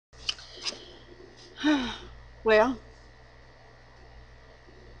Well,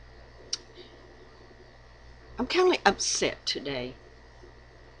 I'm kind of upset today.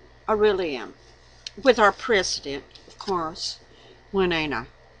 I really am. With our president, of course. When ain't I?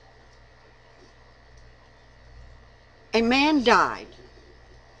 A man died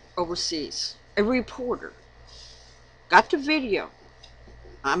overseas. A reporter. Got the video.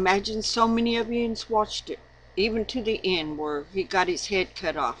 I imagine so many of you watched it. Even to the end where he got his head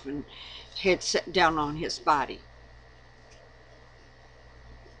cut off and head set down on his body.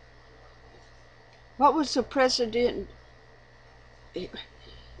 What was the president?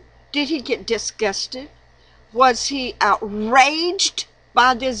 Did he get disgusted? Was he outraged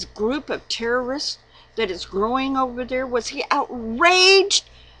by this group of terrorists that is growing over there? Was he outraged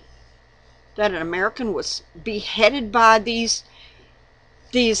that an American was beheaded by these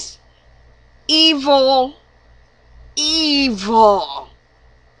evil,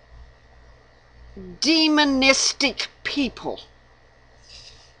 demonistic people?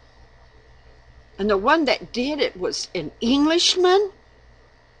 And the one that did it was an Englishman?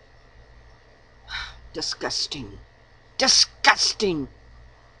 Disgusting. Disgusting.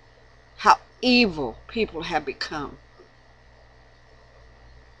 How evil people have become.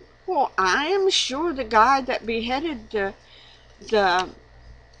 Well, I am sure the guy that beheaded the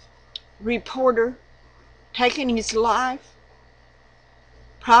reporter, taking his life,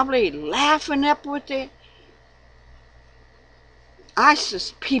 probably laughing up with the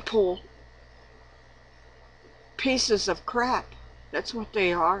ISIS people, pieces of crap. That's what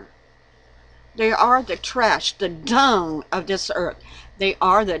they are. They are the trash, the dung of this earth. They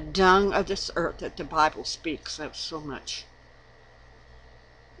are the dung of this earth that the Bible speaks of so much.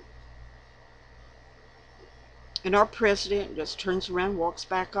 And our president just turns around, walks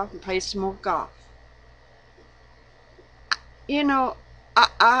back off, and plays some more golf. You know,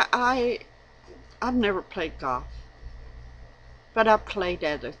 I've never played golf. But I've played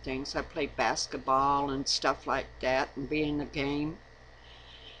other things. I played basketball and stuff like that and be in the game.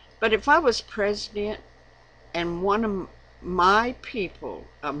 But if I was president and one of my people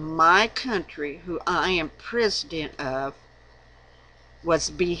of my country, who I am president of,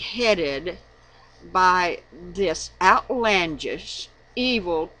 was beheaded by this outlandish,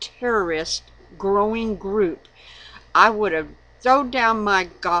 evil, terrorist growing group, I would have thrown down my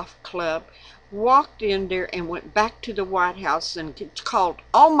golf club, walked in there and went back to the White House and called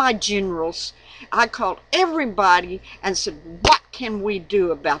all my generals. I called everybody and said, what can we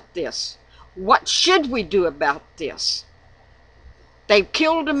do about this? What should we do about this? They've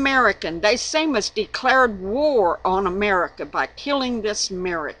killed American. They same as declared war on America by killing this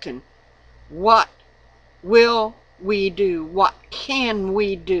American. What will we do? What can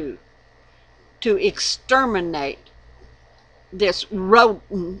we do to exterminate this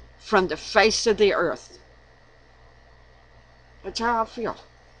rodent from the face of the earth? That's how I feel.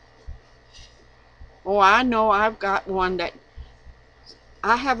 Oh, I know I've got one that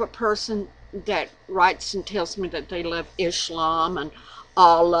I have a person that writes and tells me that they love Islam and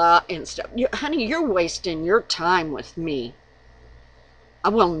Allah and stuff. Honey, you're wasting your time with me. I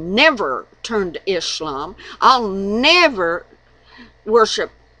will never turn to Islam. I'll never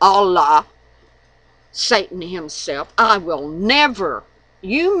worship Allah, Satan himself. I will never.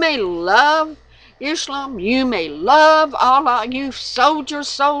 You may love Islam, you may love Allah, you sold your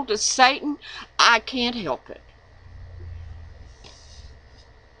soul to Satan. I can't help it.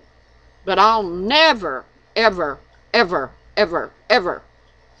 But I'll never, ever, ever, ever, ever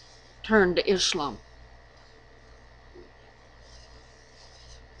turn to Islam.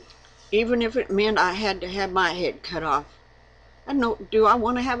 Even if it meant I had to have my head cut off. Do I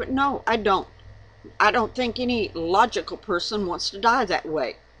want to have it? No, I don't. I don't think any logical person wants to die that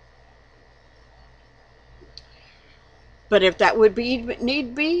way. But if that would be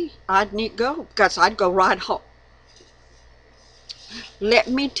need be, I'd need go, because I'd go right home. Let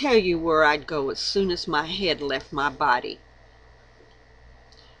me tell you where I'd go as soon as my head left my body.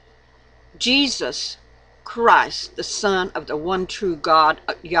 Jesus Christ, the Son of the one true God,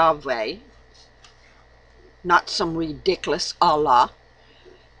 Yahweh, not some ridiculous Allah,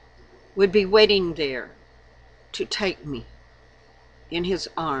 would be waiting there to take me in his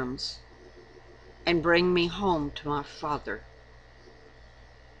arms and bring me home to my Father.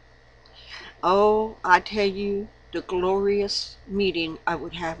 Oh, I tell you, the glorious meeting I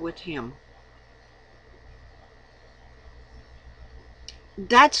would have with him.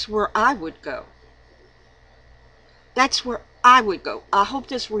 That's where I would go. That's where I would go. I hope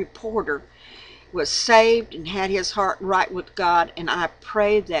this reporter was saved and had his heart right with God, and I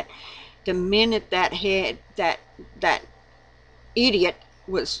pray that the minute that idiot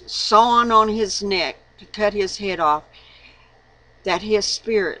was sawn on his neck to cut his head off, that his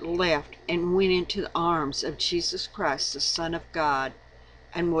spirit left and went into the arms of Jesus Christ, the Son of God,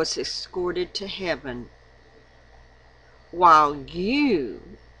 and was escorted to heaven, while you,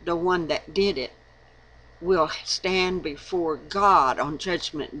 the one that did it, will stand before God on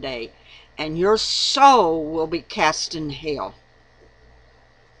Judgment Day, and your soul will be cast in hell.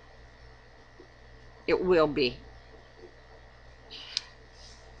 It will be.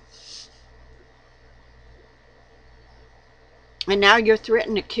 And now you're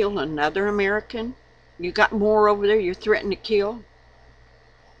threatening to kill another American? You got more over there you're threatening to kill?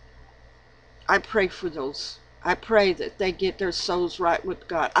 I pray for those. I pray that they get their souls right with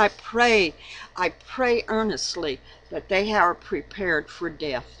God. I pray earnestly that they are prepared for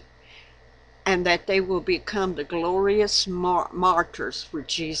death, and that they will become the glorious martyrs for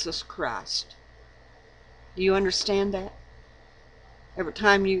Jesus Christ. Do you understand that? Every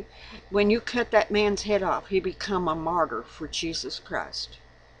time when you cut that man's head off, he become a martyr for Jesus Christ.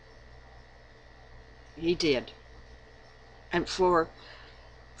 He did. And for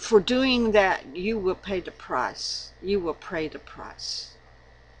doing that, you will pay the price. You will pay the price.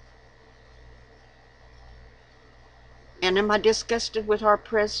 And am I disgusted with our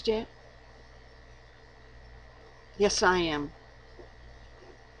president? Yes, I am.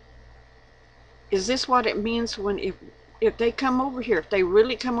 Is this what it means when if they come over here, if they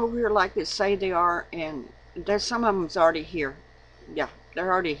really come over here like they say they are, and there's some of them's already here. Yeah,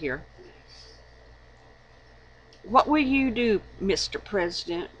 they're already here. What will you do, Mr.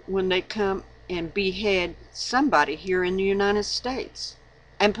 President, when they come and behead somebody here in the United States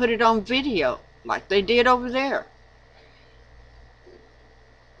and put it on video like they did over there?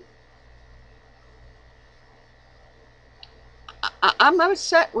 I'm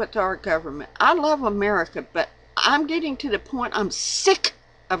upset with our government. I love America, but I'm getting to the point I'm sick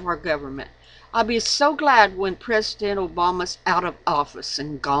of our government. I'll be so glad when President Obama's out of office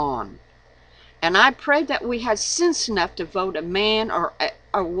and gone. And I pray that we have sense enough to vote a man or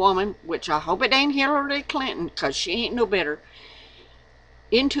a woman, which I hope it ain't Hillary Clinton, because she ain't no better,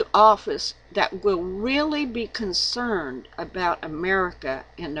 into office that will really be concerned about America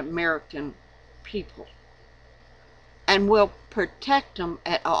and American people, and will protect them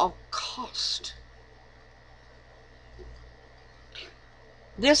at all cost.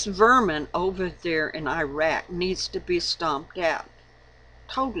 This vermin over there in Iraq needs to be stomped out,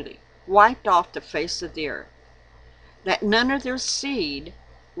 totally wiped off the face of the earth, that none of their seed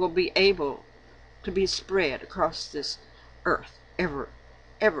will be able to be spread across this earth ever,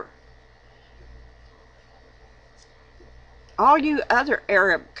 ever. All you other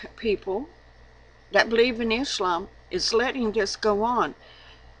Arab people that believe in Islam is letting this go on,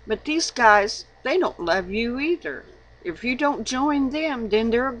 but these guys, they don't love you either. If you don't join them, then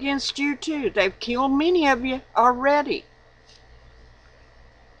they're against you too. They've killed many of you already.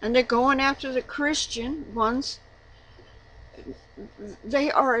 And they're going after the Christian ones.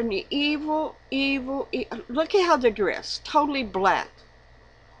 They are an evil. Look at how they're dressed. Totally black.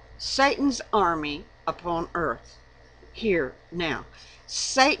 Satan's army upon earth. Here, now.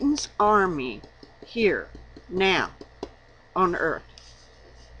 Satan's army here, now, on earth.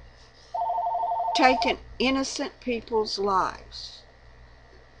 Taking innocent people's lives.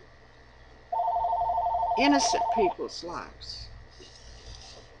 Innocent people's lives.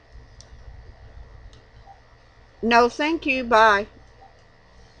 No, thank you, bye.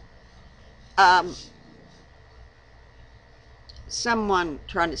 Someone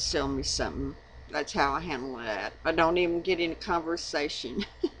trying to sell me something. That's how I handle that. I don't even get in a conversation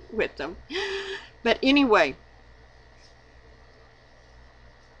with them. But anyway,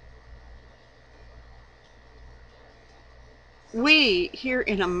 we here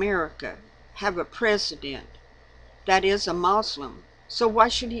in America have a president that is a Muslim. So why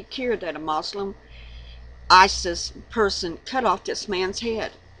should he care that a Muslim ISIS person cut off this man's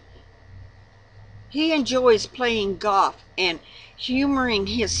head? He enjoys playing golf and humoring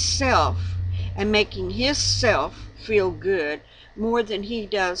himself and making himself feel good more than he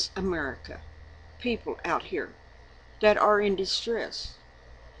does America. People out here that are in distress.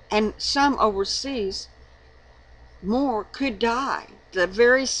 And some overseas, more could die the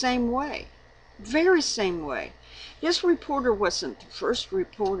very same way. Very same way. This reporter wasn't the first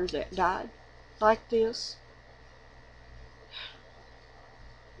reporter that died like this.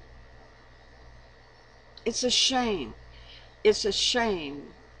 It's a shame. It's a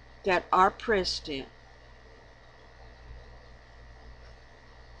shame that our president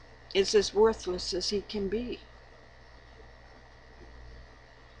is as worthless as he can be.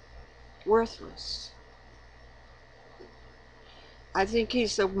 Worthless. I think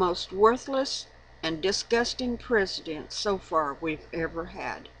he's the most worthless and disgusting president so far we've ever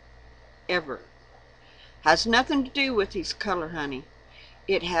had. Ever. Has nothing to do with his color, honey.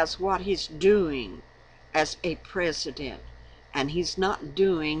 It has what he's doing as a president. And he's not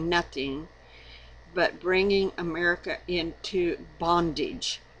doing nothing but bringing America into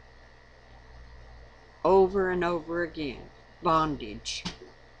bondage. Over and over again. Bondage.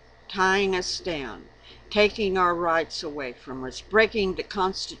 Tying us down. Taking our rights away from us. Breaking the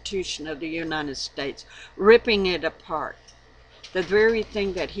Constitution of the United States. Ripping it apart. The very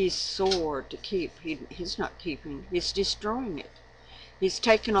thing that he swore to keep, he's not keeping. He's destroying it. He's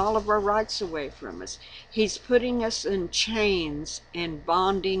taken all of our rights away from us. He's putting us in chains and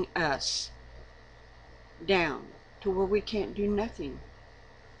bonding us down to where we can't do nothing.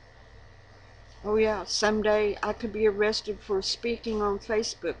 Oh yeah, someday I could be arrested for speaking on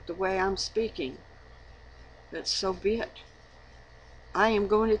Facebook the way I'm speaking. But so be it. I am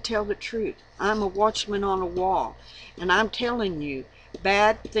going to tell the truth. I'm a watchman on a wall. And I'm telling you,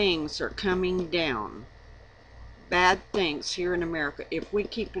 bad things are coming down. Bad things here in America if we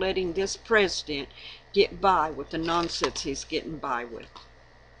keep letting this president get by with the nonsense he's getting by with.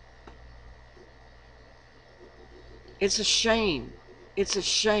 It's a shame. It's a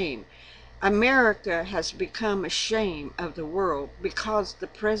shame. America has become a shame of the world because the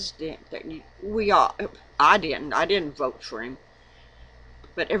president that I didn't vote for him.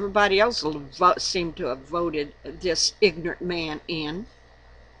 But everybody else seemed to have voted this ignorant man in.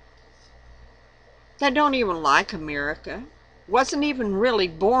 They don't even like America. Wasn't even really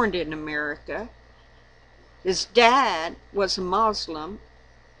born in America. His dad was a Muslim,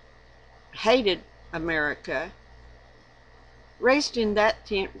 hated America, raised in that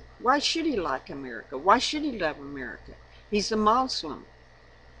tent. Why should he like America? Why should he love America? He's a Muslim.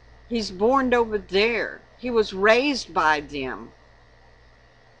 He's born over there. He was raised by them.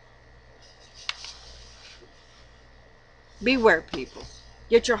 Beware, people.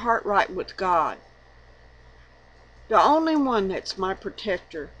 Get your heart right with God. The only one that's my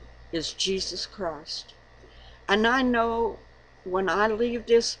protector is Jesus Christ. And I know when I leave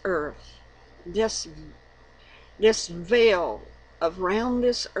this earth, this veil around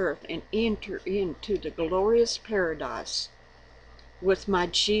this earth and enter into the glorious paradise with my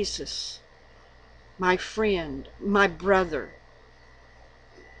Jesus, my friend, my brother,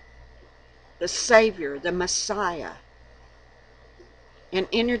 the Savior, the Messiah, and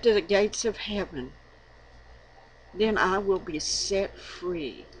enter to the gates of heaven, then I will be set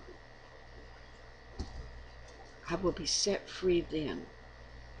free. I will be set free then.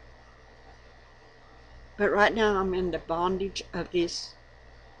 But right now I'm in the bondage of this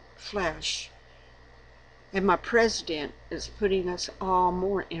flesh. And my president is putting us all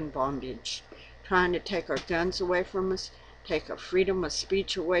more in bondage. Trying to take our guns away from us. Take our freedom of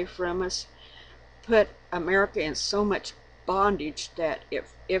speech away from us. Put America in so much bondage that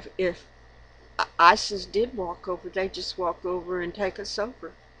if ISIS did walk over, they just walk over and take us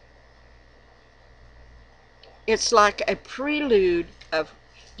over. It's like a prelude of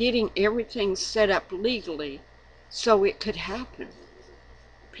getting everything set up legally so it could happen.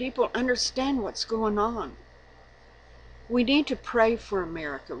 People understand what's going on. We need to pray for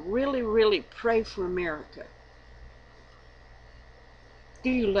America. Really, really pray for America.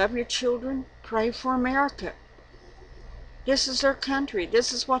 Do you love your children? Pray for America. This is their country.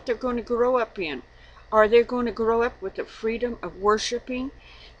 This is what they're going to grow up in. Are they going to grow up with the freedom of worshiping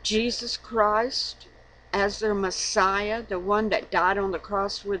Jesus Christ as their Messiah, the one that died on the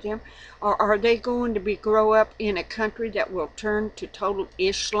cross with them? Or are they going to grow up in a country that will turn to total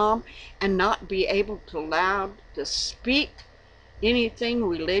Islam and not be able to allow to speak anything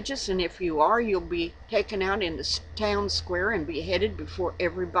religious? And if you are, you'll be taken out in the town square and beheaded before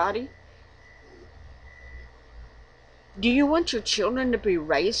everybody. Do you want your children to be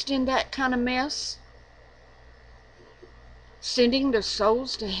raised in that kind of mess? Sending their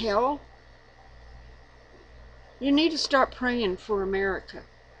souls to hell? You need to start praying for America.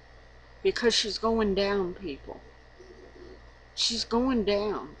 Because she's going down, people. She's going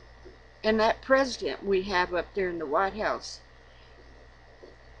down. And that president we have up there in the White House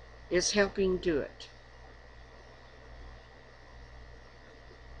is helping do it.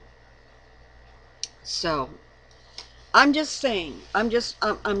 So, I'm just saying,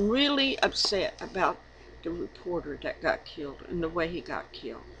 I'm really upset about the reporter that got killed and the way he got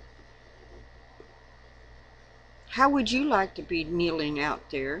killed. How would you like to be kneeling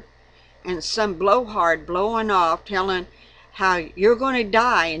out there and some blowhard blowing off telling how you're going to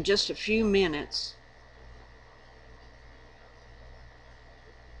die in just a few minutes?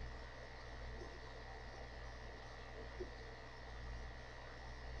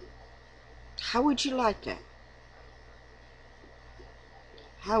 How would you like that?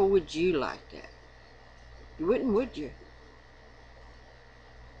 How would you like that? You wouldn't, would you?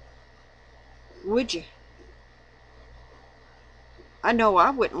 Would you? I know I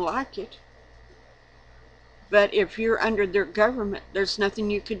wouldn't like it. But if you're under their government, there's nothing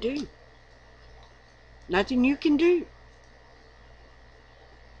you could do. Nothing you can do.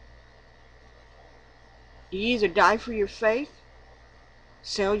 You either die for your faith,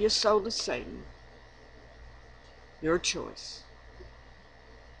 sell your soul to Satan. Your choice.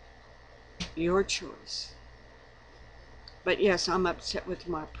 Your choice. But yes, I'm upset with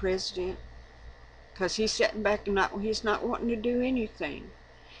my president because he's sitting back and he's not wanting to do anything.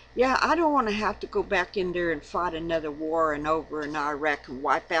 Yeah, I don't want to have to go back in there and fight another war and over in Iraq and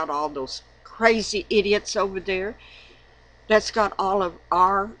wipe out all those crazy idiots over there that's got all of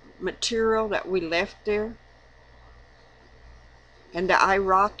our material that we left there. And the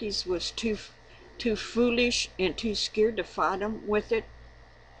Iraqis was too foolish and too scared to fight them with it.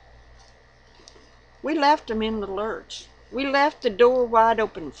 We left them in the lurch. We left the door wide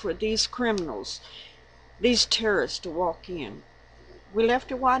open for these criminals, these terrorists to walk in. We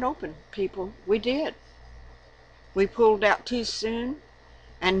left it wide open, people. We did. We pulled out too soon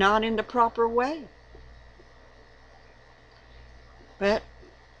and not in the proper way. But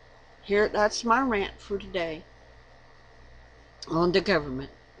here, that's my rant for today on the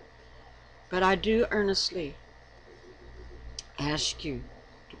government. But I do earnestly ask you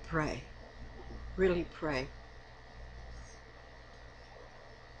to pray. Really pray.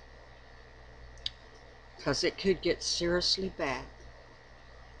 Because it could get seriously bad.